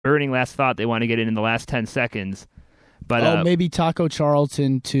burning last thought they want to get in the last 10 seconds. But maybe Taco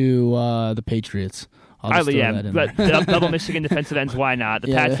Charlton to the Patriots. I'll just throw that in there. Double Michigan defensive ends, why not?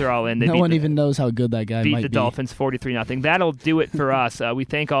 The Pats are all in. No one even knows how good that guy might be. Beat the Dolphins 43-0. That'll do it for us. We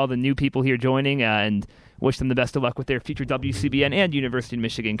thank all the new people here joining and wish them the best of luck with their future WCBN and University of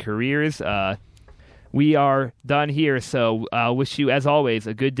Michigan careers. We are done here, so I'll wish you, as always,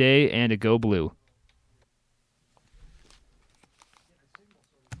 a good day and a Go Blue.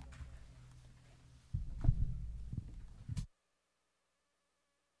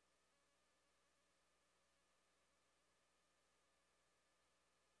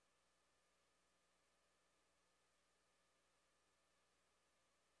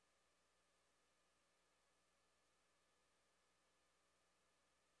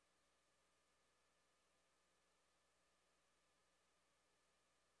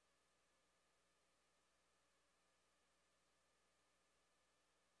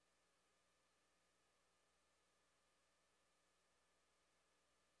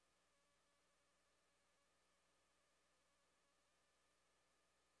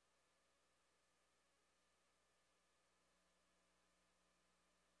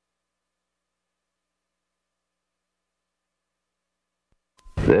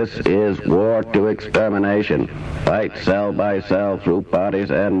 This is war to extermination. Fight cell by cell through bodies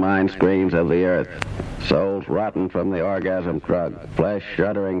and mind streams of the earth. Souls rotten from the orgasm drug. Flesh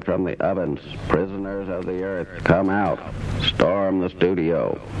shuddering from the ovens. Prisoners of the earth, come out. Storm the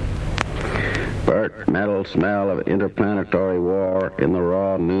studio. Burnt metal smell of interplanetary war in the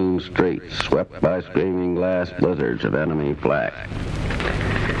raw noon streets, swept by screaming glass blizzards of enemy flak.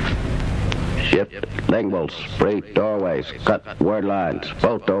 Shift linguals, break doorways, cut word lines,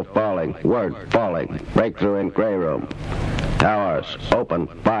 photo falling, word falling, breakthrough in gray room. Towers, open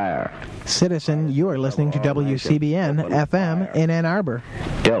fire. Citizen, you are listening to WCBN FM in Ann Arbor.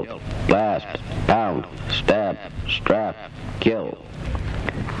 Tilt, blast, pound, stab, strap, kill.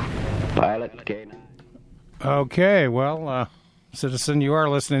 Pilot K9. Okay, well, Citizen, you are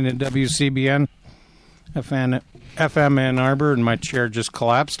listening to WCBN FM Ann Arbor, and my chair just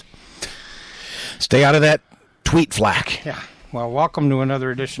collapsed. Stay out of that tweet flak. Yeah. Well, welcome to another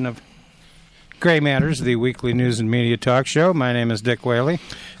edition of Gray Matters, the weekly news and media talk show. My name is Dick Whaley.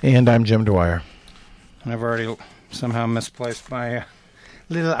 And I'm Jim Dwyer. And I've already somehow misplaced my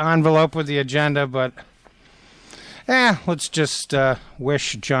little envelope with the agenda, but let's just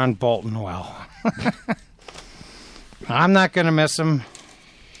wish John Bolton well. I'm not going to miss him.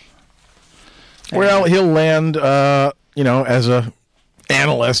 Well, he'll land, as a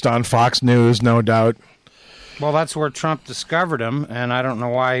analyst on Fox News, no doubt. Well, that's where Trump discovered him, and I don't know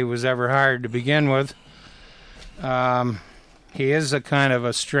why he was ever hired to begin with. He is a kind of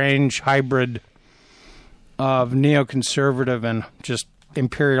a strange hybrid of neoconservative and just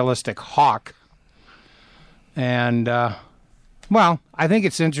imperialistic hawk. And, I think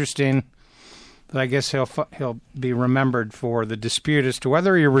it's interesting that I guess he'll be remembered for the dispute as to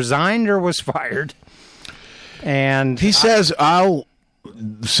whether he resigned or was fired. And he says,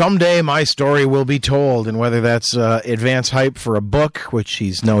 someday my story will be told, and whether that's advance hype for a book, which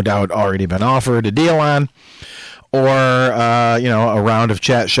he's no doubt already been offered a deal on, or, a round of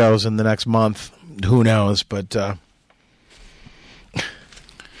chat shows in the next month, who knows, but...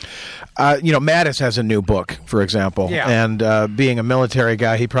 Mattis has a new book, for example, and being a military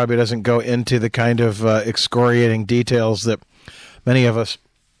guy, he probably doesn't go into the kind of excoriating details that many of us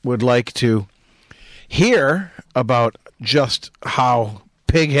would like to hear about just how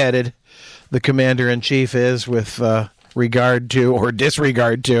pig-headed the commander-in-chief is with regard to or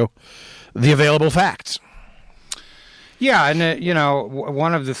disregard to the available facts. Yeah, and,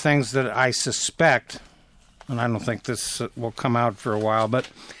 one of the things that I suspect, and I don't think this will come out for a while, but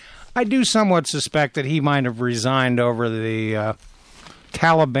I do somewhat suspect that he might have resigned over the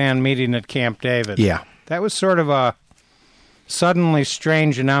Taliban meeting at Camp David. Yeah. That was sort of a suddenly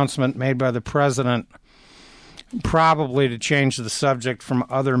strange announcement made by the president, probably to change the subject from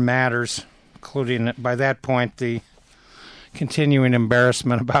other matters, including, by that point, the continuing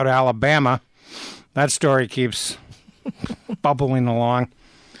embarrassment about Alabama. That story keeps bubbling along.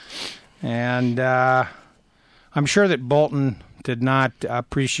 And I'm sure that Bolton did not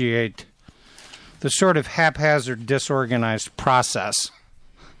appreciate the sort of haphazard, disorganized process,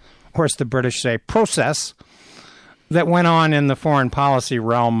 or as the British say, process, that went on in the foreign policy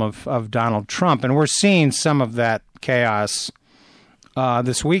realm of Donald Trump. And we're seeing some of that chaos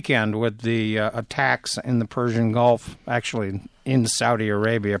this weekend with the attacks in the Persian Gulf, actually in Saudi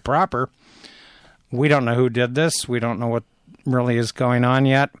Arabia proper. We don't know who did this. We don't know what really is going on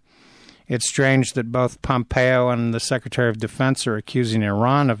yet. It's strange that both Pompeo and the Secretary of Defense are accusing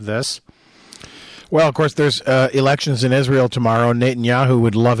Iran of this. Well, of course, there's elections in Israel tomorrow. Netanyahu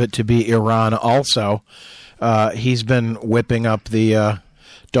would love it to be Iran also. He's been whipping up the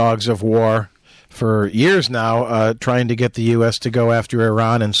dogs of war for years now, trying to get the U.S. to go after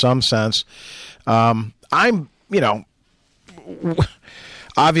Iran in some sense.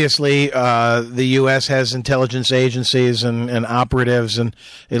 Obviously, the U.S. has intelligence agencies and operatives, and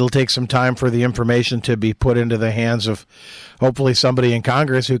it'll take some time for the information to be put into the hands of hopefully somebody in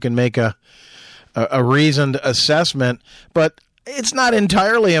Congress who can make a reasoned assessment. But it's not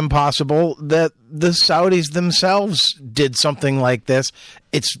entirely impossible that the Saudis themselves did something like this.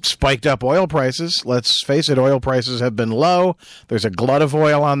 It's spiked up oil prices. Let's face it, oil prices have been low. There's a glut of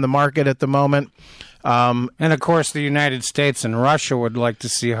oil on the market at the moment. And, of course, the United States and Russia would like to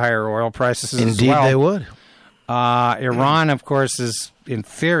see higher oil prices as well. Indeed, they would. Iran, of course, is, in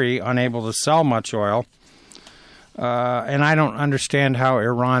theory, unable to sell much oil. And I don't understand how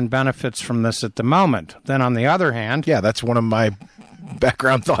Iran benefits from this at the moment. Then, on the other hand... Yeah, that's one of my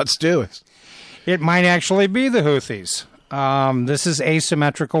background thoughts, too. It might actually be the Houthis. This is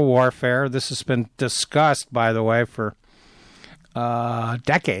asymmetrical warfare. This has been discussed, by the way, for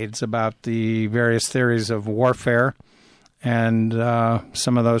decades about the various theories of warfare. And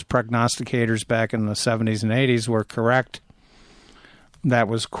some of those prognosticators back in the 70s and 80s were correct. That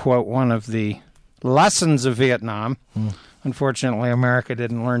was, quote, one of the lessons of Vietnam. Unfortunately, America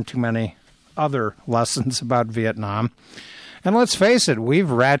didn't learn too many other lessons about Vietnam. And let's face it, we've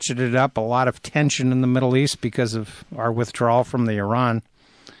ratcheted up a lot of tension in the Middle East because of our withdrawal from the Iran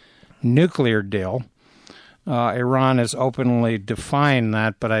nuclear deal. Iran has openly defined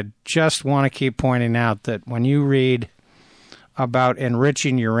that, but I just want to keep pointing out that when you read about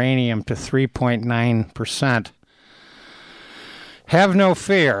enriching uranium to 3.9%, have no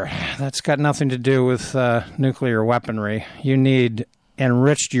fear. That's got nothing to do with nuclear weaponry. You need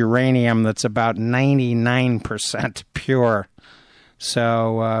enriched uranium that's about 99% pure.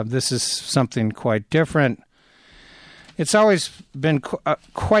 So this is something quite different. It's always been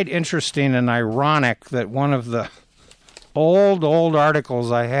quite interesting and ironic that one of the old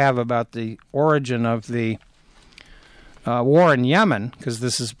articles I have about the origin of the war in Yemen, because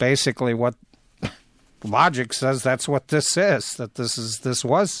this is basically what logic says that's what this is, that this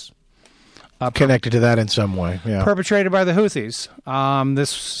was connected to that in some way, yeah. Perpetrated by the Houthis.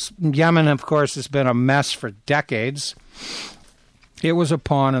 This Yemen, of course, has been a mess for decades. It was a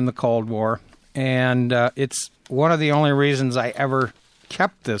pawn in the Cold War, and it's one of the only reasons I ever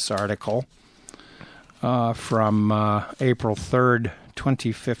kept this article from April 3rd,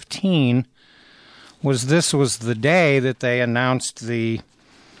 2015, was the day that they announced the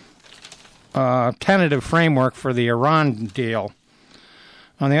tentative framework for the Iran deal.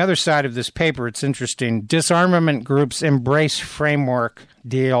 On the other side of this paper, it's interesting. Disarmament groups embrace framework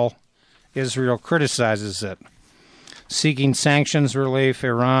deal. Israel criticizes it. Seeking sanctions relief,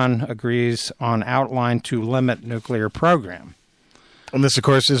 Iran agrees on outline to limit nuclear program. And this, of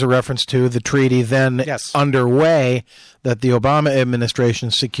course, is a reference to the treaty then underway that the Obama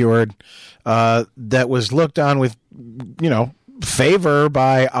administration secured that was looked on with, favor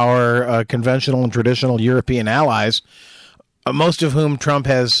by our conventional and traditional European allies, most of whom Trump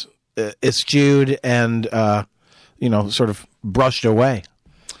has eschewed and, sort of brushed away.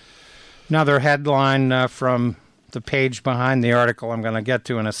 Another headline from the page behind the article I'm going to get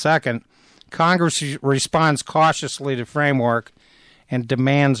to in a second. Congress responds cautiously to framework and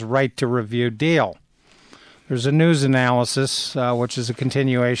demands right to review deal. There's a news analysis, which is a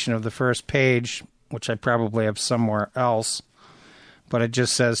continuation of the first page, which I probably have somewhere else, but it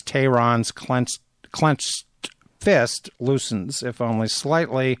just says Tehran's clenched fist loosens, if only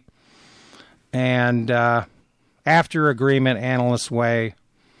slightly, and after agreement, analysts weigh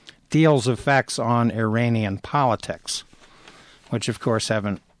deal's effects on Iranian politics, which, of course,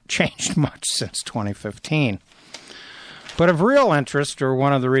 haven't changed much since 2015. But of real interest, or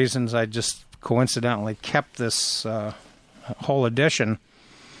one of the reasons I just coincidentally kept this whole edition,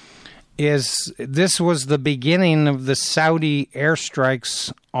 is this was the beginning of the Saudi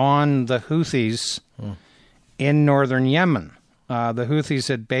airstrikes on the Houthis in northern Yemen. The Houthis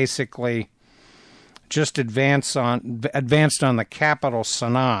had basically just advanced on the capital,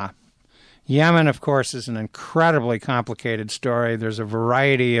 Sana'a. Yemen, of course, is an incredibly complicated story. There's a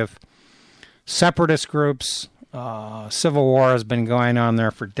variety of separatist groups. Civil war has been going on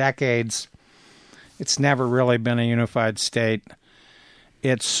there for decades. It's never really been a unified state.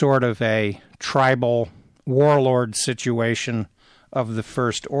 It's sort of a tribal warlord situation of the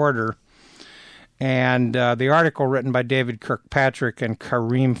first order. And the article written by David Kirkpatrick and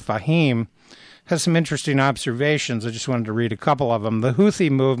Karim Fahim has some interesting observations. I just wanted to read a couple of them. The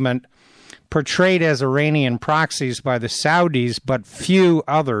Houthi movement, portrayed as Iranian proxies by the Saudis but few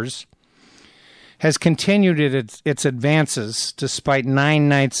others, has continued its advances despite 9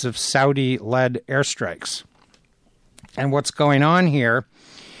 nights of Saudi-led airstrikes. And what's going on here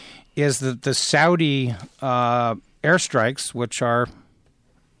is that the Saudi airstrikes, which are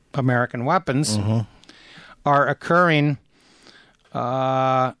American weapons, are occurring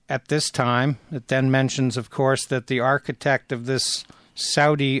at this time. It then mentions, of course, that the architect of this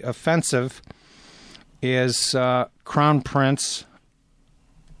Saudi offensive is Crown Prince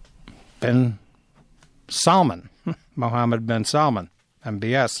bin Salman, Mohammed bin Salman,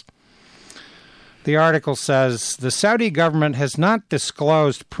 MBS. The article says, the Saudi government has not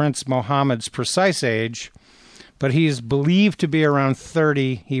disclosed Prince Mohammed's precise age, but he is believed to be around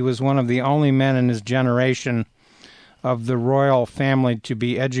 30. He was one of the only men in his generation of the royal family to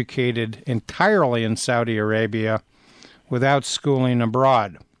be educated entirely in Saudi Arabia without schooling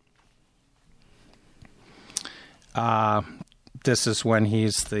abroad. This is when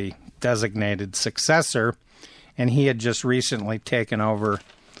he's the designated successor, and he had just recently taken over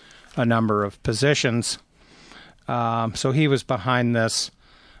a number of positions. So he was behind this.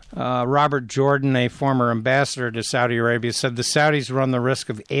 Robert Jordan, a former ambassador to Saudi Arabia, said the Saudis run the risk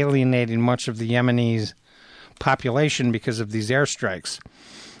of alienating much of the Yemeni population because of these airstrikes.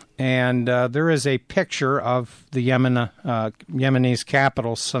 And there is a picture of the Yemeni's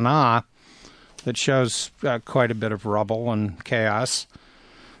capital, Sana'a, that shows quite a bit of rubble and chaos.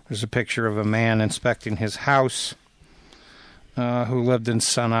 There's a picture of a man inspecting his house who lived in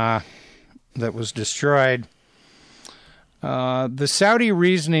Sana'a that was destroyed. The Saudi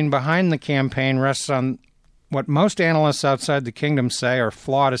reasoning behind the campaign rests on what most analysts outside the kingdom say are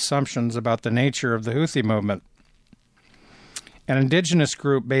flawed assumptions about the nature of the Houthi movement. An indigenous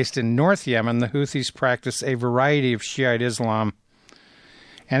group based in North Yemen, the Houthis practice a variety of Shiite Islam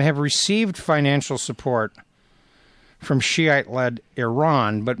and have received financial support from Shiite-led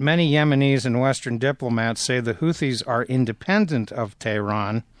Iran, but many Yemenis and Western diplomats say the Houthis are independent of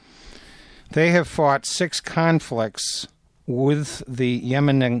Tehran. They have fought 6 conflicts with the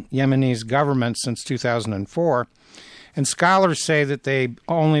Yemenis government since 2004, and scholars say that they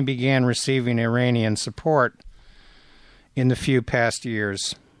only began receiving Iranian support in the few past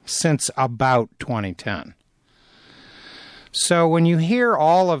years, since about 2010. So when you hear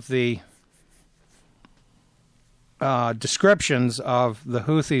all of the descriptions of the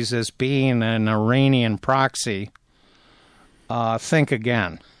Houthis as being an Iranian proxy, think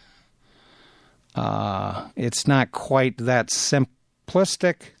again. It's not quite that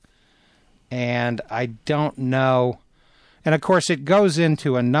simplistic, and I don't know. And, of course, it goes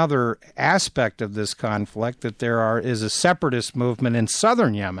into another aspect of this conflict, that is a separatist movement in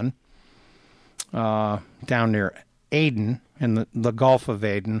southern Yemen, down near Aden, in the Gulf of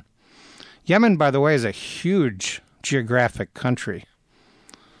Aden. Yemen, by the way, is a huge geographic country.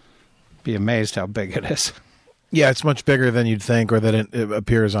 Be amazed how big it is. Yeah, it's much bigger than you'd think, or that it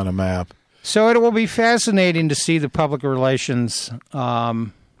appears on a map. So it will be fascinating to see the public relations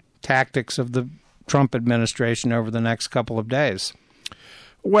tactics of the Trump administration over the next couple of days.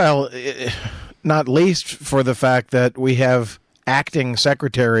 Well, not least for the fact that we have acting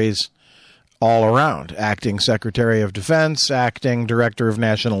secretaries all around. Acting Secretary of Defense, acting Director of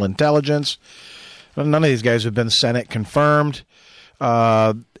National Intelligence. None of these guys have been Senate confirmed.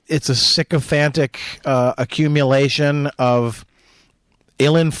 It's a sycophantic accumulation of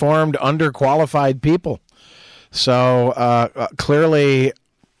ill-informed, underqualified people. So clearly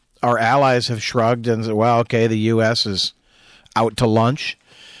our allies have shrugged and said, well, okay, the U.S. is out to lunch.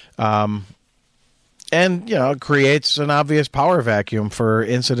 And, it creates an obvious power vacuum for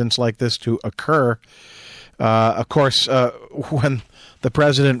incidents like this to occur. Of course, when the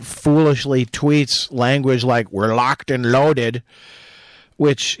president foolishly tweets language like, we're locked and loaded,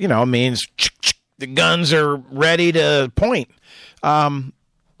 which, means the guns are ready to point.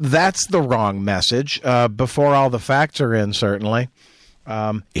 That's the wrong message, before all the facts are in, certainly.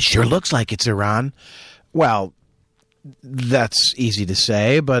 It sure looks like it's Iran. Well, that's easy to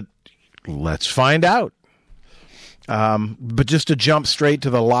say, but let's find out. But just to jump straight to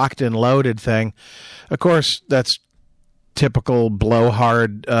the locked and loaded thing, of course, that's typical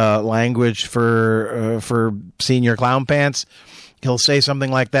blowhard language for senior clown pants. He'll say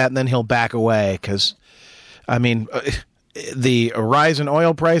something like that, and then he'll back away because, the rise in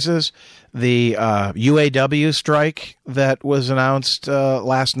oil prices, the UAW strike that was announced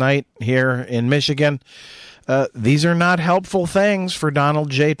last night here in Michigan, these are not helpful things for Donald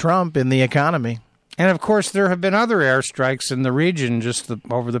J. Trump in the economy. And, of course, there have been other airstrikes in the region just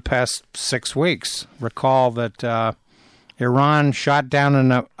over the past 6 weeks. Recall that Iran shot down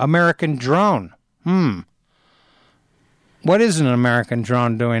an American drone. What is an American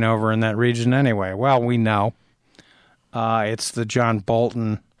drone doing over in that region anyway? Well, we know. It's the John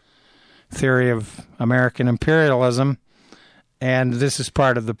Bolton theory of American imperialism, and this is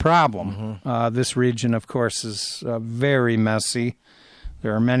part of the problem. This region, of course, is very messy.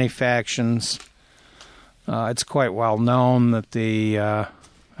 There are many factions. It's quite well known that the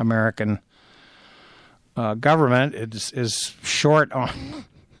American government is short on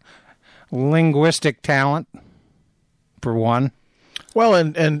linguistic talent, for one. Well,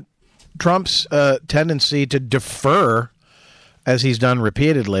 and Trump's tendency to defer, as he's done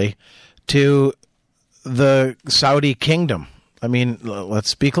repeatedly, to the Saudi kingdom. I mean,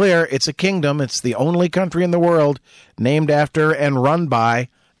 let's be clear. It's a kingdom. It's the only country in the world named after and run by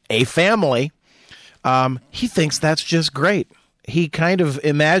a family. He thinks that's just great. He kind of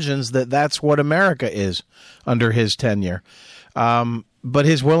imagines that that's what America is under his tenure. But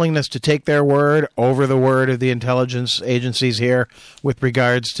his willingness to take their word over the word of the intelligence agencies here with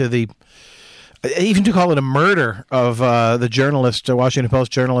regards to even to call it a murder of the journalist, Washington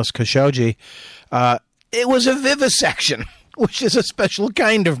Post journalist Khashoggi, it was a vivisection, which is a special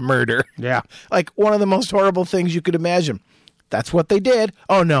kind of murder. Yeah. Like one of the most horrible things you could imagine. That's what they did.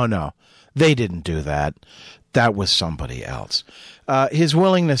 Oh, no. They didn't do that. That was somebody else. His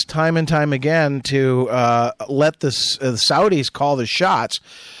willingness time and time again to let the Saudis call the shots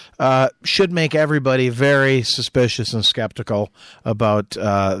should make everybody very suspicious and skeptical about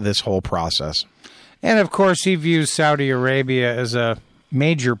this whole process. And, of course, he views Saudi Arabia as a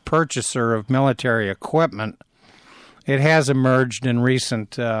major purchaser of military equipment. It has emerged in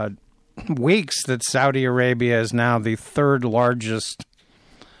recent weeks that Saudi Arabia is now the third largest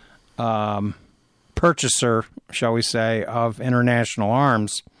purchaser, shall we say, of international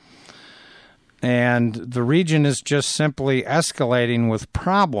arms. And the region is just simply escalating with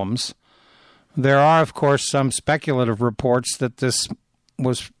problems. There are, of course, some speculative reports that these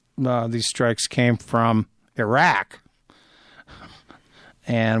strikes came from Iraq.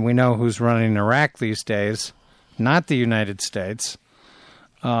 And we know who's running Iraq these days. Not the United States,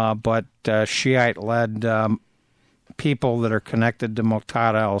 but Shiite-led people that are connected to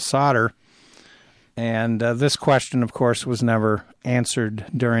Muqtada al-Sadr. And this question, of course, was never answered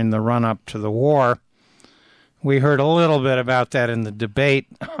during the run-up to the war. We heard a little bit about that in the debate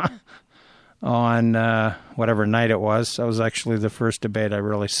on whatever night it was. That was actually the first debate I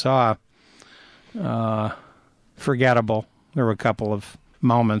really saw. Forgettable. There were a couple of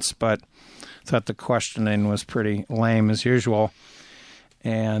moments, but I thought the questioning was pretty lame as usual.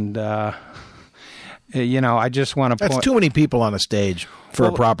 And I just want to point... That's too many people on a stage for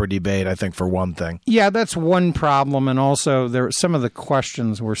a proper debate, I think, for one thing. Yeah, that's one problem. And also, some of the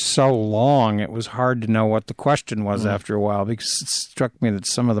questions were so long, it was hard to know what the question was after a while, because it struck me that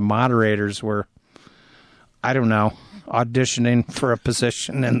some of the moderators were, I don't know, auditioning for a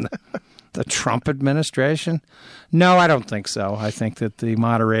position in the Trump administration. No, I don't think so. I think that the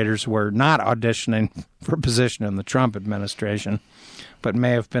moderators were not auditioning for a position in the Trump administration, but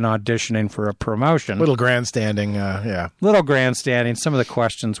may have been auditioning for a promotion. Little grandstanding, yeah. Little grandstanding. Some of the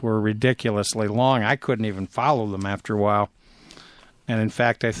questions were ridiculously long. I couldn't even follow them after a while. And in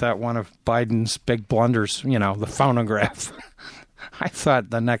fact, I thought one of Biden's big blunders, the phonograph. I thought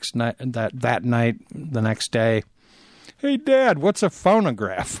the next night, that night, the next day, hey, Dad, what's a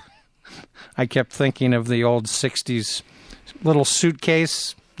phonograph? I kept thinking of the old 60s little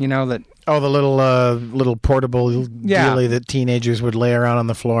suitcase, that... Oh, the little portable dealie that teenagers would lay around on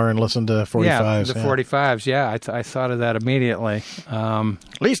the floor and listen to 45s. Yeah, the 45s, yeah. I thought of that immediately.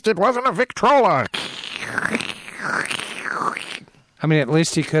 At least it wasn't a Victrola. I mean, at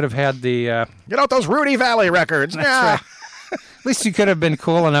least he could have had the... those Rudy Valley records. That's right. At least he could have been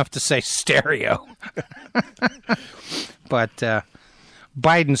cool enough to say stereo. But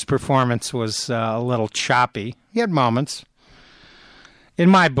Biden's performance was a little choppy. He had moments. In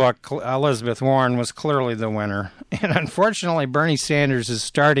my book, Elizabeth Warren was clearly the winner. And unfortunately, Bernie Sanders is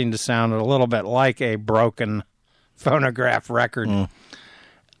starting to sound a little bit like a broken phonograph record.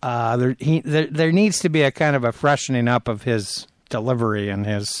 There needs to be a kind of a freshening up of his delivery and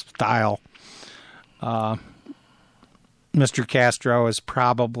his style. Mr. Castro is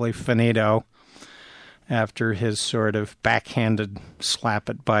probably finito after his sort of backhanded slap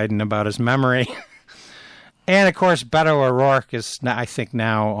at Biden about his memory. And, of course, Beto O'Rourke is, I think,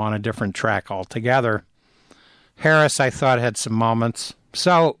 now on a different track altogether. Harris, I thought, had some moments.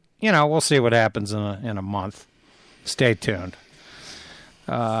 So, we'll see what happens in a month. Stay tuned.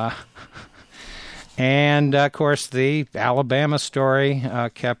 And And, of course, the Alabama story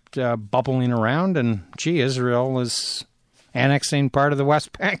kept bubbling around, and, Israel is annexing part of the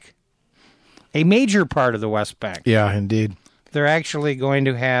West Bank. A major part of the West Bank. Yeah, indeed. They're actually going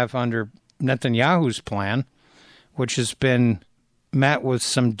to have, under Netanyahu's plan, which has been met with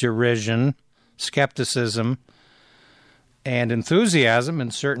some derision, skepticism, and enthusiasm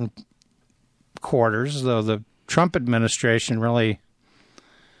in certain quarters, though the Trump administration really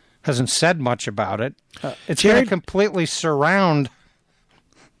hasn't said much about it. It's going to completely surround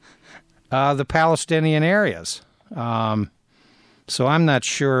the Palestinian areas. So I'm not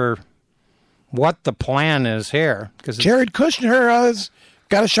sure what the plan is here. Jared Kushner has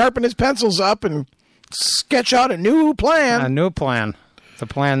got to sharpen his pencils up and sketch out a new plan. A new plan. The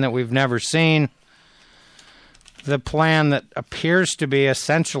plan that we've never seen. The plan that appears to be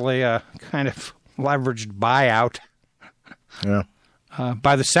essentially a kind of leveraged buyout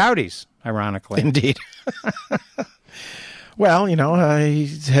by the Saudis, ironically. Indeed. Well, he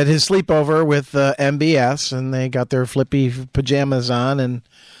had his sleepover with MBS, and they got their flippy pajamas on and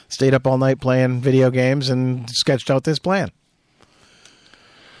stayed up all night playing video games and sketched out this plan.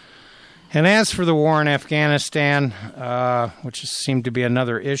 And as for the war in Afghanistan, which seemed to be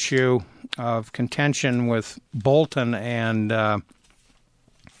another issue of contention with Bolton and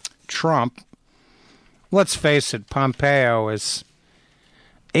Trump, let's face it, Pompeo is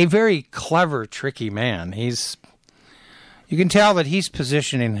a very clever, tricky man. You can tell that he's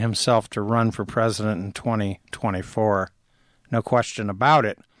positioning himself to run for president in 2024. No question about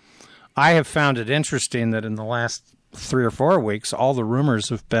it. I have found it interesting that in the last 3 or 4 weeks, all the rumors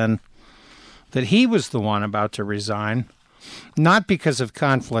have been that he was the one about to resign, not because of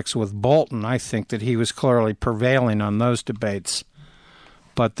conflicts with Bolton. I think that he was clearly prevailing on those debates.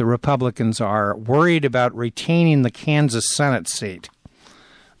 But the Republicans are worried about retaining the Kansas Senate seat,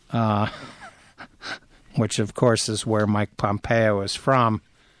 which, of course, is where Mike Pompeo is from.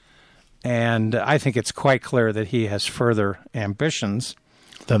 And I think it's quite clear that he has further ambitions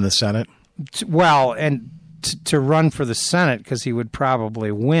than the Senate. Well, and to run for the Senate, because he would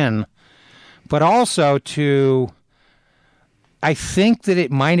probably win. But also I think that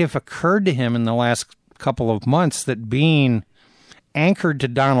it might have occurred to him in the last couple of months that being anchored to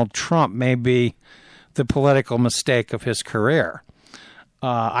Donald Trump may be the political mistake of his career.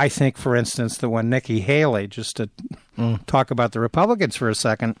 I think, for instance, that when Nikki Haley, just to talk about the Republicans for a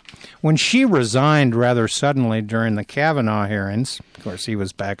second, when she resigned rather suddenly during the Kavanaugh hearings, of course, he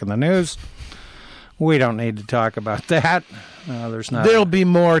was back in the news. We don't need to talk about that. There'll be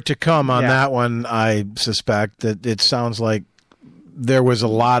more to come on that one, I suspect. That it sounds like there was a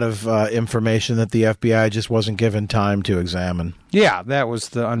lot of information that the FBI just wasn't given time to examine. Yeah, that was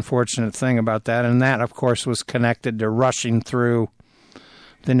the unfortunate thing about that. And that, of course, was connected to rushing through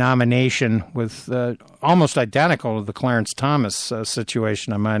the nomination with almost identical to the Clarence Thomas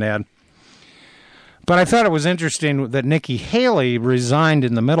situation, I might add. But I thought it was interesting that Nikki Haley resigned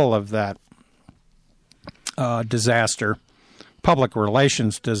in the middle of that disaster, public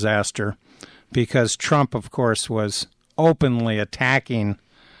relations disaster, because Trump, of course, was openly attacking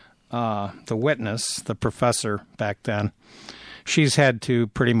the witness, the professor back then. She's had to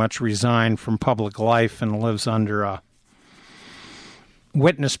pretty much resign from public life and lives under a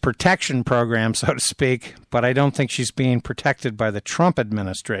witness protection program, so to speak, but I don't think she's being protected by the Trump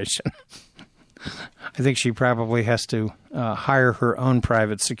administration. I think she probably has to hire her own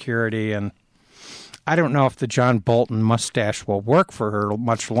private security, and I don't know if the John Bolton mustache will work for her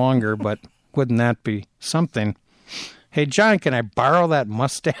much longer, but wouldn't that be something? Hey, John, can I borrow that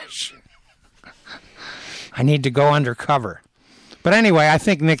mustache? I need to go undercover. But anyway, I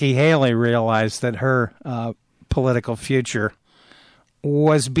think Nikki Haley realized that her political future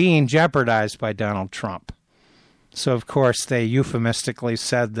was being jeopardized by Donald Trump. So, of course, they euphemistically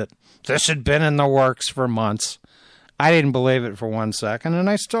said that this had been in the works for months. I didn't believe it for 1 second, and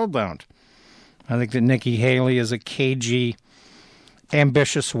I still don't. I think that Nikki Haley is a cagey,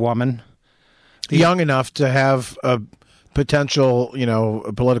 ambitious woman. Young enough to have a potential,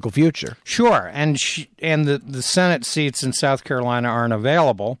 a political future. Sure, and the Senate seats in South Carolina aren't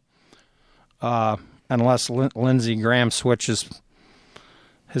available unless Lindsey Graham switches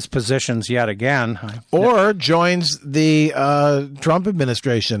his positions yet again. Or joins the Trump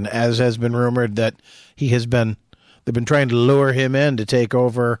administration, as has been rumored that they've been trying to lure him in to take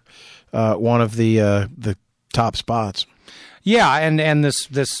over one of the top spots. Yeah, and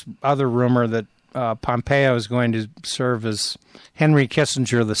this other rumor that Pompeo is going to serve as Henry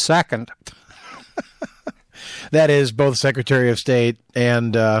Kissinger II. That is both Secretary of State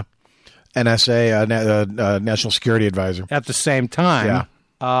and NSA, National Security Advisor. At the same time.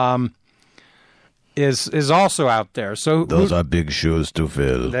 Yeah. is also out there. So those are big shoes to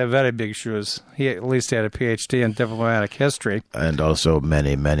fill. They're very big shoes. He at least had a PhD in diplomatic history. And also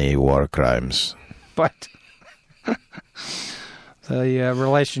many, many war crimes. But the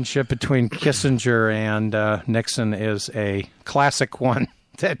relationship between Kissinger and Nixon is a classic one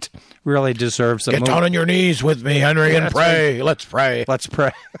that really deserves a Get down on your knees with me, Henry, and pray. Right. Let's pray. Let's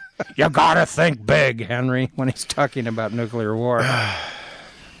pray. You gotta think big, Henry, when he's talking about nuclear war.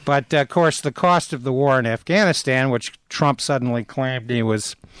 But, of course, the cost of the war in Afghanistan, which Trump suddenly claimed he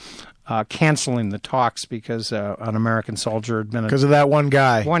was canceling the talks because an American soldier had been... Because of that one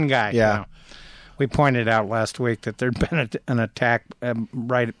guy. One guy, yeah. You know. We pointed out last week that there'd been an attack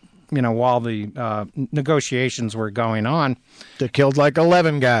while the negotiations were going on. They killed like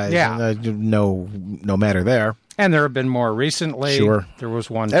 11 guys. Yeah. No matter there. And there have been more recently. Sure. There was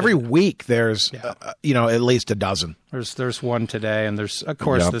one. Every week there's, at least a dozen. There's one today, and there's, of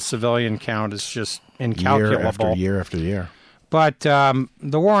course, the civilian count is just incalculable. Year after year. But the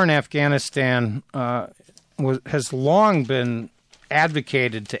war in Afghanistan has long been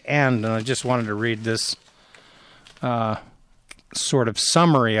advocated to end, and I just wanted to read this sort of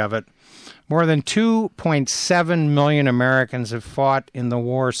summary of it. More than 2.7 million Americans have fought in the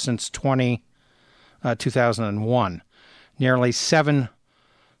war since 2001. Nearly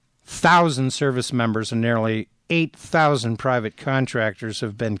 7,000 service members and nearly 8,000 private contractors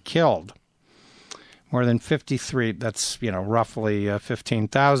have been killed. More than 53, that's, roughly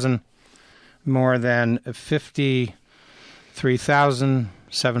 15,000. More than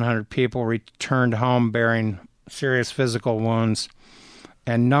 53,700 people returned home bearing serious physical wounds,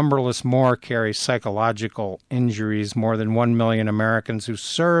 and numberless more carry psychological injuries. More than 1 million Americans who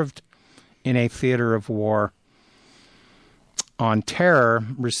served in a theater of war on terror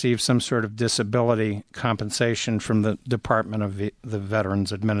receive some sort of disability compensation from the Department of the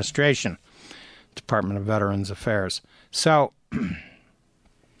Veterans Administration, Department of Veterans Affairs. So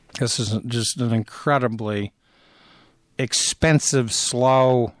this is just an incredibly expensive,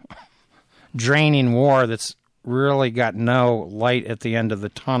 slow, draining war that's really got no light at the end of the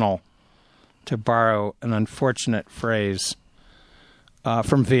tunnel, to borrow an unfortunate phrase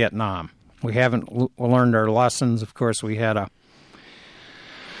from Vietnam. We haven't learned our lessons. Of course, we had a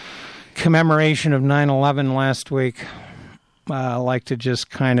commemoration of 9/11 last week. I'd like to just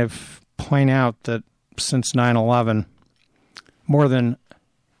kind of point out that since 9/11, more than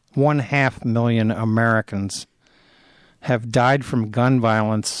 500,000 Americans have died from gun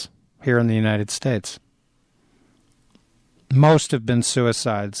violence here in the United States. Most have been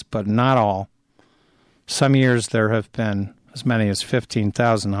suicides, but not all. Some years there have been as many as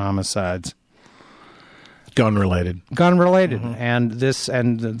 15,000 homicides. Gun-related. Mm-hmm. And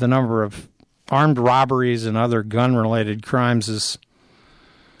the number of armed robberies and other gun-related crimes is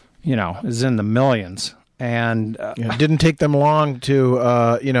in the millions. And it didn't take them long to,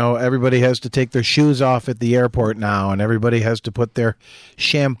 everybody has to take their shoes off at the airport now, and everybody has to put their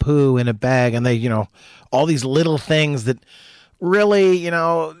shampoo in a bag, and they, all these little things that really,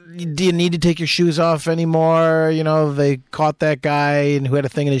 do you need to take your shoes off anymore? They caught that guy who had a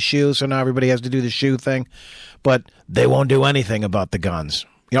thing in his shoe, so now everybody has to do the shoe thing, but they won't do anything about the guns.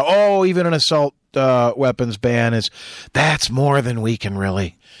 Even an assault weapons ban that's more than we can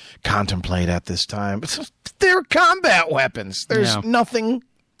really contemplate at this time. They're combat weapons. There's nothing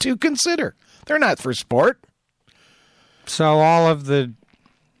to consider. They're not for sport. So all of the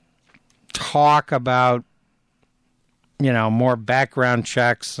talk about, more background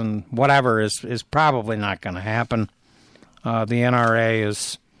checks and whatever is probably not going to happen. The NRA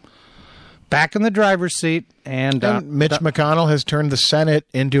is back in the driver's seat. And Mitch McConnell has turned the Senate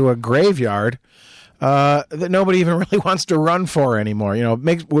into a graveyard that nobody even really wants to run for anymore.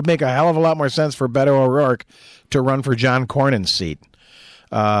 Would make a hell of a lot more sense for Beto O'Rourke to run for John Cornyn's seat.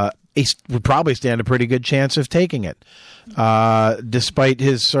 He would probably stand a pretty good chance of taking it. Despite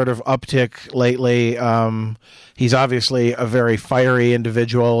his sort of uptick lately, he's obviously a very fiery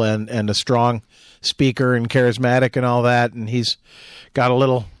individual and a strong speaker and charismatic and all that, and he's got a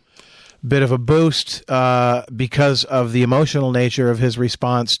little bit of a boost because of the emotional nature of his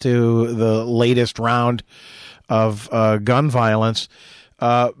response to the latest round of gun violence.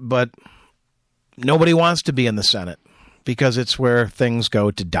 But nobody wants to be in the Senate because it's where things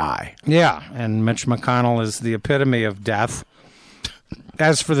go to die. Yeah, and Mitch McConnell is the epitome of death.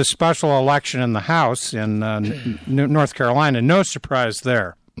 As for the special election in the House in North Carolina, no surprise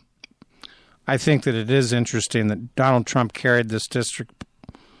there. I think that it is interesting that Donald Trump carried this district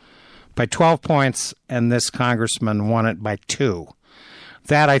by 12 points, and this congressman won it by 2.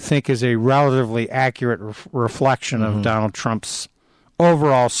 That, I think, is a relatively accurate reflection of Donald Trump's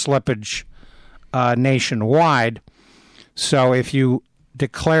overall slippage nationwide. So if you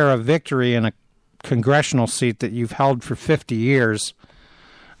declare a victory in a congressional seat that you've held for 50 years,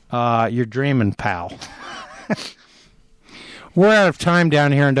 you're dreaming, pal. We're out of time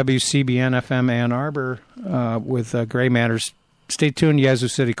down here on WCBN FM Ann Arbor with Gray Matters. Stay tuned. Yazoo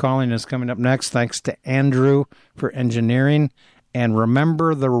City Calling is coming up next. Thanks to Andrew for engineering. And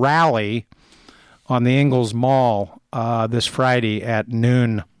remember the rally on the Ingalls Mall this Friday at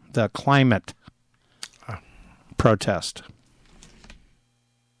noon, the climate protest.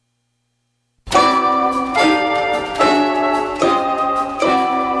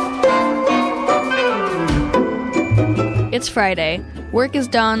 It's Friday. Work is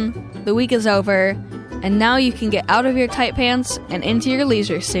done, the week is over, and now you can get out of your tight pants and into your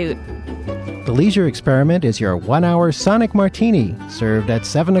leisure suit. The Leisure Experiment is your 1-hour Sonic Martini, served at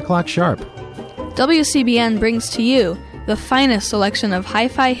 7 o'clock sharp. WCBN brings to you the finest selection of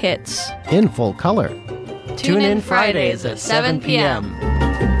hi-fi hits. In full color. Tune in Fridays at 7 p.m.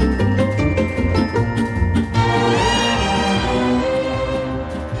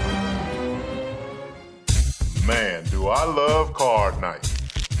 Man, do I love card night.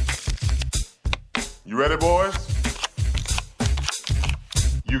 You ready, boys?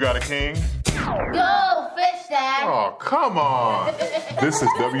 You got a king? Go, fish dad! Oh, come on! This is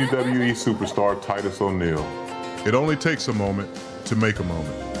WWE superstar Titus O'Neil. It only takes a moment to make a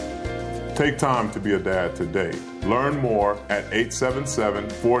moment. Take time to be a dad today. Learn more at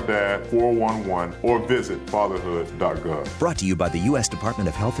 877-4DAD-411 or visit fatherhood.gov. Brought to you by the U.S. Department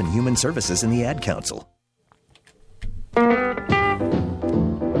of Health and Human Services and the Ad Council.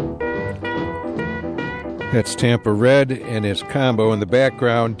 That's Tampa Red and his combo in the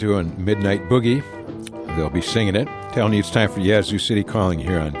background doing Midnight Boogie. They'll be singing it. Telling you it's time for Yazoo City Calling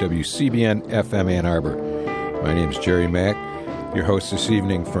here on WCBN FM Ann Arbor. My name is Jerry Mack, your host this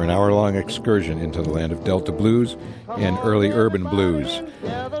evening for an hour-long excursion into the land of Delta Blues and early urban blues.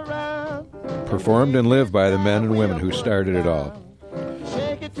 Performed and lived by the men and women who started it all.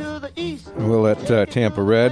 We'll let Tampa Red